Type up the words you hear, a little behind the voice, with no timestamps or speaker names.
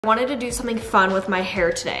I wanted to do something fun with my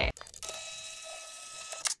hair today.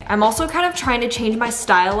 I'm also kind of trying to change my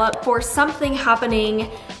style up for something happening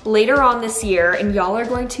later on this year, and y'all are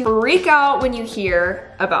going to freak out when you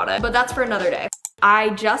hear about it, but that's for another day. I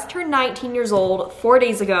just turned 19 years old 4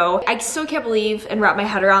 days ago. I still can't believe and wrap my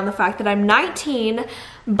head around the fact that I'm 19,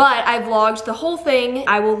 but I vlogged the whole thing.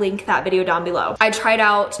 I will link that video down below. I tried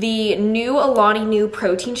out the new Alani Nu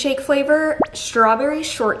protein shake flavor, strawberry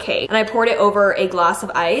shortcake, and I poured it over a glass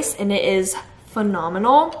of ice, and it is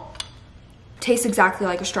phenomenal. Tastes exactly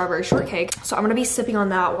like a strawberry shortcake. So I'm gonna be sipping on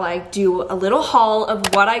that while I do a little haul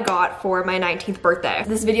of what I got for my 19th birthday.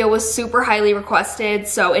 This video was super highly requested,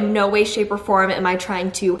 so in no way, shape, or form am I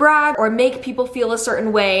trying to brag or make people feel a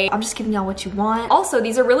certain way. I'm just giving y'all what you want. Also,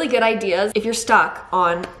 these are really good ideas if you're stuck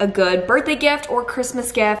on a good birthday gift or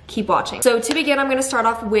Christmas gift. Keep watching. So to begin, I'm gonna start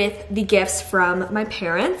off with the gifts from my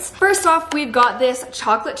parents. First off, we've got this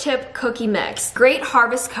chocolate chip cookie mix. Great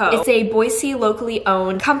Harvest Co. It's a Boise locally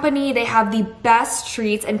owned company. They have the best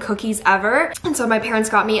treats and cookies ever. And so my parents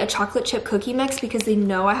got me a chocolate chip cookie mix because they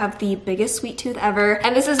know I have the biggest sweet tooth ever.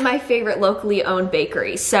 And this is my favorite locally owned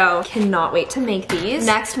bakery. So cannot wait to make these.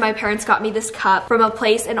 Next, my parents got me this cup from a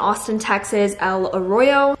place in Austin, Texas, El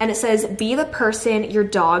Arroyo. And it says, "Be the person your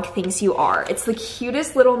dog thinks you are." It's the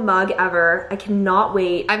cutest little mug ever. I cannot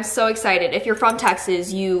wait. I'm so excited. If you're from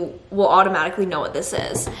Texas, you will automatically know what this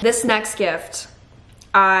is. This next gift,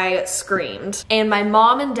 I screamed. And my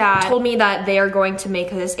mom and dad told me that they are going to make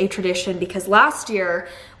this a tradition because last year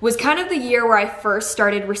was kind of the year where I first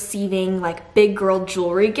started receiving like big girl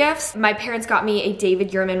jewelry gifts. My parents got me a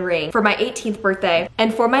David Yurman ring for my 18th birthday.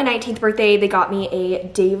 And for my 19th birthday, they got me a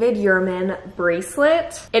David Yurman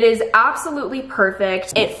bracelet. It is absolutely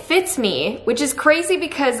perfect. It fits me, which is crazy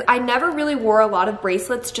because I never really wore a lot of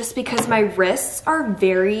bracelets just because my wrists are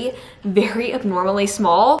very, very abnormally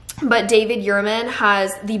small. But David Yurman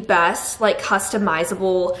has the best like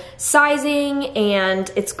customizable sizing,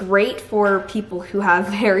 and it's great for people who have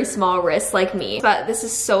very small wrists like me. But this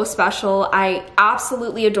is so special. I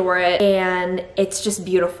absolutely adore it, and it's just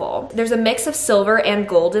beautiful. There's a mix of silver and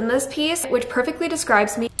gold in this piece, which perfectly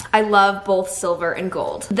describes me. I love both silver and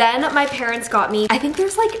gold. Then my parents got me, I think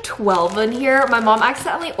there's like 12 in here. My mom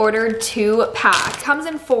accidentally ordered 2 packs. Comes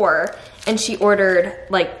in 4. And she ordered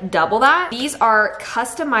like double that. These are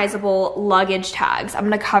customizable luggage tags. I'm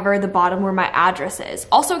gonna cover the bottom where my address is.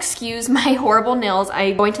 Also, excuse my horrible nails.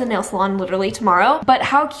 I'm going to the nail salon literally tomorrow. But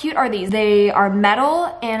how cute are these? They are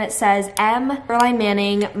metal and it says M. Caroline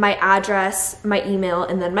Manning, my address, my email,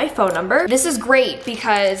 and then my phone number. This is great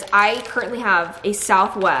because I currently have a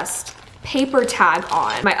Southwest paper tag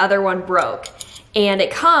on. My other one broke. And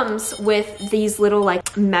it comes with these little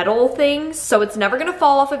like metal things. So it's never gonna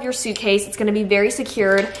fall off of your suitcase. It's gonna be very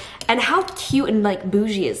secured. And how cute and like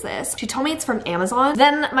bougie is this? She told me it's from Amazon.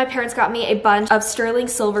 Then my parents got me a bunch of sterling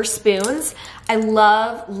silver spoons. I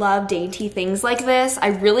love dainty things like this. I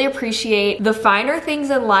really appreciate the finer things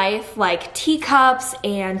in life like teacups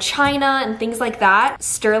and china and things like that.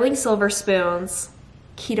 Sterling silver spoons.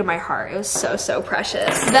 Key to my heart. It was so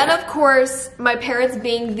precious. Then of course, my parents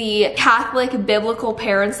being the Catholic biblical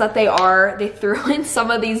parents that they are, they threw in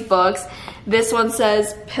some of these books. This one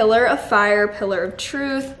says Pillar of Fire, Pillar of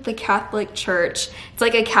Truth, the Catholic Church. It's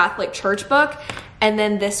like a Catholic church book. And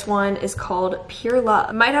then this one is called Pure Love.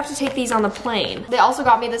 I might have to take these on the plane. They also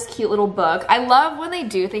got me this cute little book. I love when they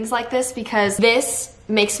do things like this because this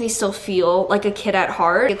makes me still feel like a kid at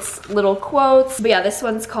heart. It's little quotes. But yeah, this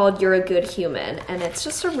one's called You're a Good Human. And it's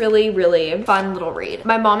just a really fun little read.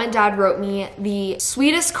 My mom and dad wrote me the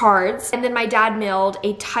sweetest cards. And then my dad mailed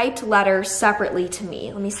a typed letter separately to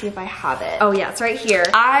me. Let me see if I have it. Oh yeah, it's right here.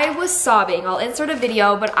 I was sobbing. I'll insert a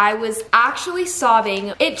video, but I was actually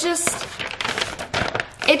sobbing. It just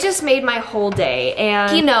made my whole day,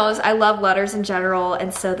 and he knows I love letters in general,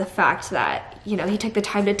 and so the fact that, you know, he took the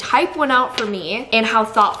time to type one out for me and how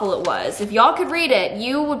thoughtful it was. If y'all could read it,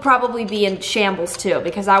 you would probably be in shambles too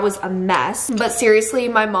because I was a mess. But seriously,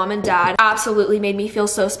 my mom and dad absolutely made me feel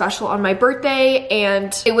so special on my birthday,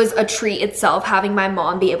 and it was a treat itself having my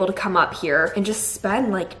mom be able to come up here and just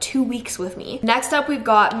spend like 2 weeks with me. Next up, we've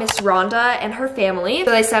got Miss Rhonda and her family.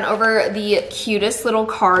 So they sent over the cutest little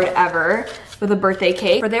card ever with a birthday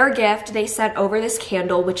cake. For their gift, they sent over this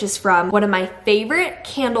candle, which is from one of my favorite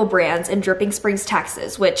candle brands in Dripping Springs,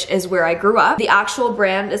 Texas, which is where I grew up. The actual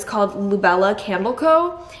brand is called Lubella Candle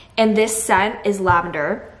Co. And this scent is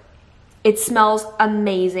lavender. It smells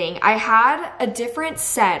amazing. I had a different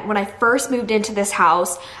scent when I first moved into this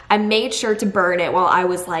house. I made sure to burn it while I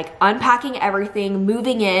was like unpacking everything,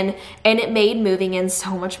 moving in, and it made moving in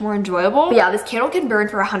so much more enjoyable. But yeah, this candle can burn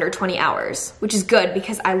for 120 hours, which is good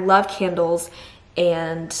because I love candles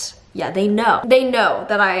and yeah, they know. They know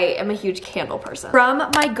that I am a huge candle person. From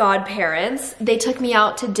my godparents, they took me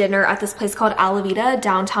out to dinner at this place called Alla Vita,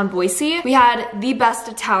 downtown Boise. We had the best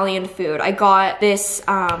Italian food. I got this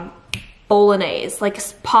bolognese, like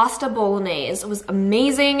pasta bolognese. It was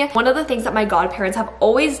amazing. One of the things that my godparents have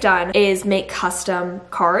always done is make custom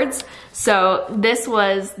cards. So this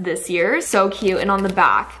was this year's, so cute. And on the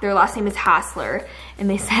back, their last name is Hassler, and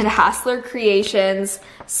they said Hassler Creations,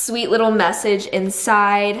 sweet little message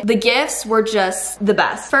inside. The gifts were just the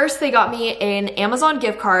best. First, they got me an Amazon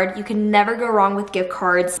gift card. You can never go wrong with gift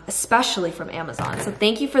cards, especially from Amazon. So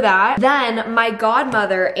thank you for that. Then my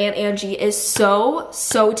godmother, Aunt Angie, is so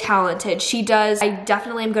talented. She does, I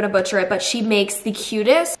definitely am gonna butcher it, but she makes the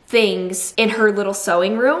cutest things in her little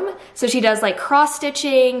sewing room. So she does like cross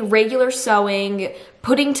stitching, regular sewing,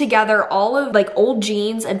 putting together all of like old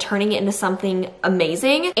jeans and turning it into something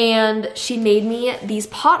amazing. And she made me these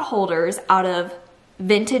pot holders out of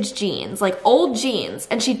vintage jeans, like old jeans,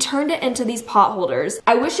 and she turned it into these pot holders.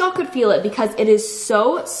 I wish y'all could feel it because it is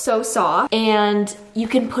so soft, and you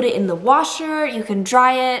can put it in the washer, you can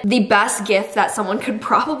dry it. The best gift that someone could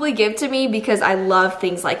probably give to me, because I love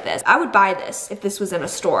things like this. I would buy this if this was in a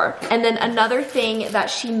store. And then another thing that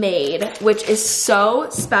she made, which is so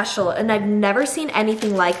special, and I've never seen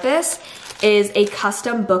anything like this, is a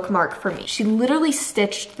custom bookmark for me. She literally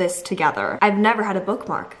stitched this together. I've never had a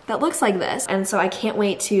bookmark that looks like this. And so I can't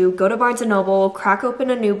wait to go to Barnes & Noble, crack open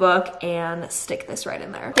a new book, and stick this right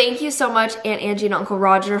in there. Thank you so much, Aunt Angie and Uncle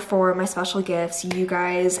Roger, for my special gifts. You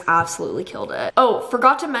guys absolutely killed it. Oh,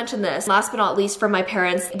 forgot to mention this. Last but not least, from my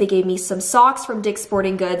parents, they gave me some socks from Dick's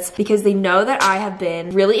Sporting Goods because they know that I have been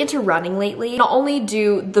really into running lately. Not only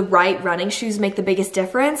do the right running shoes make the biggest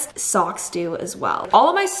difference, socks do as well. All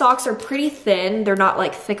of my socks are pretty thin. They're not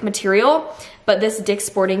like thick material, but this Dick's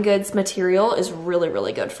Sporting Goods material is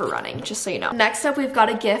really good for running, just so you know. Next up, we've got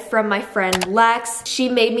a gift from my friend Lex. She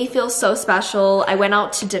made me feel so special. I went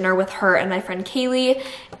out to dinner with her and my friend Kaylee,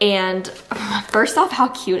 and first off, how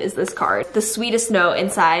cute is this card? The sweetest note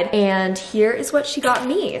inside, and here is what she got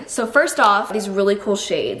me. So first off, these really cool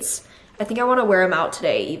shades. I think I want to wear them out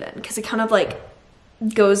today even, because it kind of like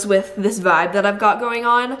goes with this vibe that I've got going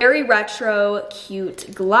on. Very retro,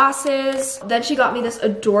 cute glasses. Then she got me this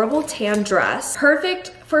adorable tan dress. Perfect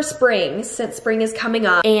for spring, since spring is coming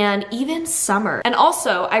up, and even summer. And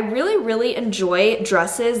also, I really enjoy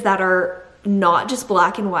dresses that are not just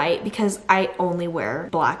black and white, because I only wear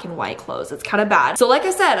black and white clothes. It's kind of bad. So like I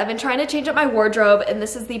said, I've been trying to change up my wardrobe, and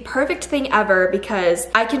this is the perfect thing ever because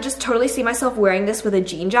I can just totally see myself wearing this with a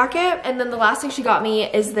jean jacket. And then the last thing she got me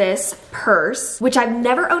is this purse, which I've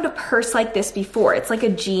never owned a purse like this before. It's like a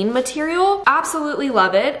jean material. Absolutely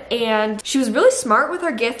love it. And she was really smart with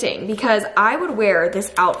her gifting, because I would wear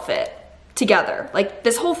this outfit together, like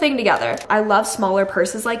this whole thing together. I love smaller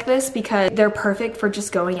purses like this because they're perfect for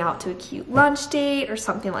just going out to a cute lunch date or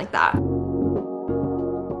something like that.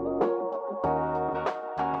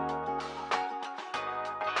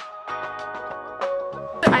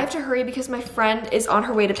 I have to hurry because my friend is on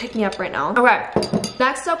her way to pick me up right now. Okay,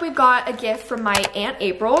 next up we've got a gift from my Aunt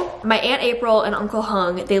April. My Aunt April and Uncle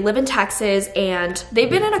Hung, they live in Texas, and they've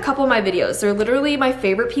been in a couple of my videos. They're literally my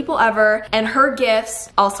favorite people ever, and her gifts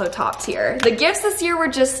also top tier. The gifts this year were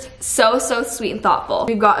just so sweet and thoughtful.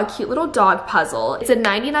 We've got a cute little dog puzzle. It's a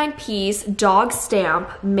 99-piece dog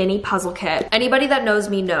stamp mini puzzle kit. Anybody that knows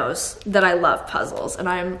me knows that I love puzzles, and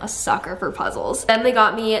I'm a sucker for puzzles. Then they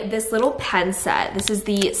got me this little pen set. This is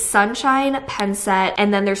the Sunshine pen set,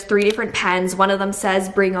 and then there's 3 different pens. One of them says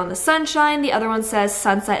bring on the sunshine, the other one says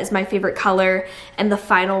sunset is my favorite color, and the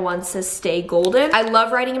final one says stay golden. I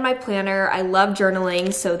love writing in my planner, I love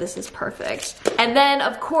journaling, so this is perfect. And then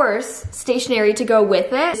of course, stationery to go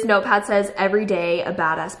with it. This notepad says every day a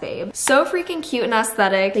badass babe. So freaking cute and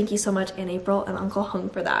aesthetic. Thank you so much, Aunt April and Uncle Hung,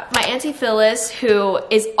 for that. My Auntie Phyllis, who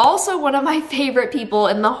is also one of my favorite people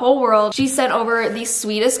in the whole world, she sent over the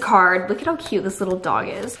sweetest card. Look at how cute this little dog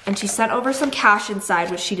is. And she sent over some cash inside,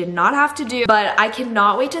 which she did not have to do, but I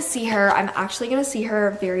cannot wait to see her. I'm actually gonna see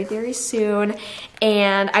her very soon,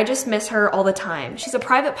 and I just miss her all the time. She's a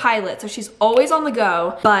private pilot, so she's always on the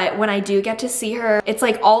go, but when I do get to see her, it's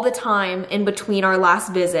like all the time in between our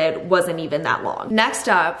last visit wasn't even that long. Next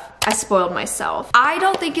up, I spoiled myself. I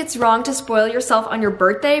don't think it's wrong to spoil yourself on your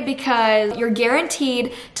birthday because you're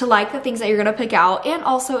guaranteed to like the things that you're gonna pick out, and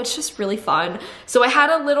also it's just really fun. So I had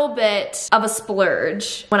a little bit of a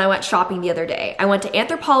splurge when I went shopping the other day. I went to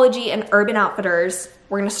Anthropologie and Urban Outfitters.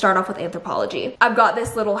 We're gonna start off with Anthropologie. I've got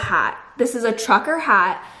this little hat. This is a trucker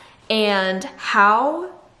hat, and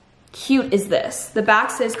how cute is this? The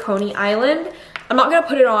back says Coney Island. I'm not gonna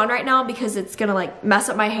put it on right now because it's gonna like mess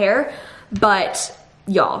up my hair, But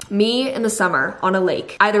y'all, me in the summer on a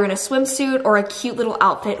lake, either in a swimsuit or a cute little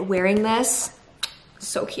outfit wearing this,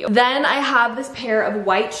 so cute. Then I have this pair of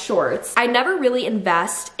white shorts. I never really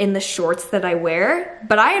invest in the shorts that I wear,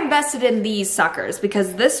 but I invested in these suckers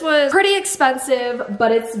because this was pretty expensive,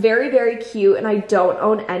 but it's very, very cute and I don't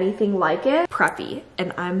own anything like it. Preppy,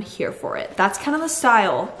 and I'm here for it. That's kind of the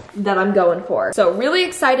style that I'm going for. So really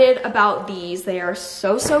excited about these. They are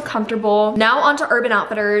so, so comfortable. Now onto Urban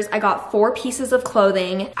Outfitters. I got 4 pieces of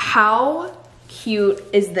clothing. How cute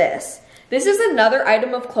is this? This is another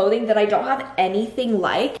item of clothing that I don't have anything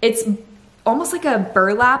like. It's almost like a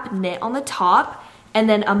burlap knit on the top and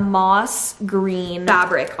then a moss green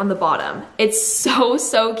fabric on the bottom. It's so,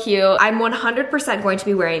 so cute. I'm 100% going to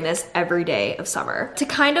be wearing this every day of summer. To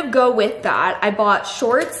kind of go with that, I bought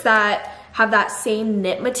shorts that have that same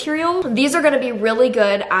knit material. These are gonna be really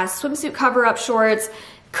good as swimsuit cover-up shorts,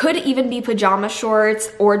 could even be pajama shorts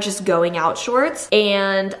or just going out shorts.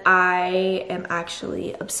 And I am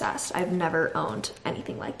actually obsessed. I've never owned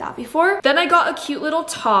anything like that before. Then I got a cute little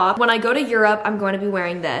top. When I go to Europe, I'm going to be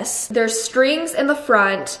wearing this. There's strings in the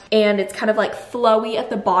front and it's kind of like flowy at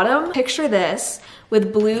the bottom. Picture this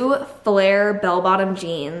with blue flare bell-bottom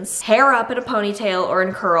jeans, hair up in a ponytail or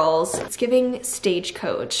in curls. It's giving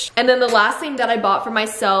stagecoach. And then the last thing that I bought for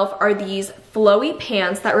myself are these flowy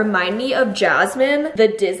pants that remind me of Jasmine, the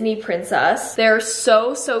Disney princess. They're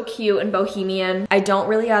so, so cute and bohemian. I don't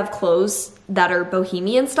really have clothes that are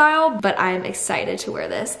bohemian style, but I'm excited to wear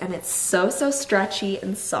this and it's so, so stretchy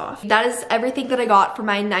and soft. That is everything that I got for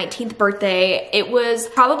my 19th birthday. It was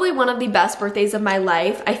probably one of the best birthdays of my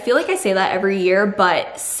life. I feel like I say that every year,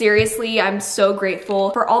 but seriously, I'm so grateful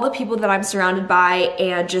for all the people that I'm surrounded by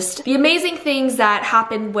and just the amazing things that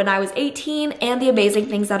happened when I was 18 and the amazing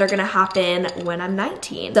things that are gonna happen when I'm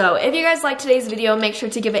 19. So if you guys liked today's video, make sure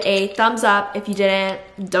to give it a thumbs up. If you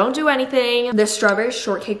didn't, don't do anything. The strawberry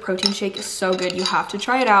shortcake protein shake is so good. You have to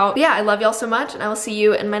try it out. But yeah, I love y'all so much and I will see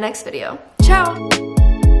you in my next video. Ciao!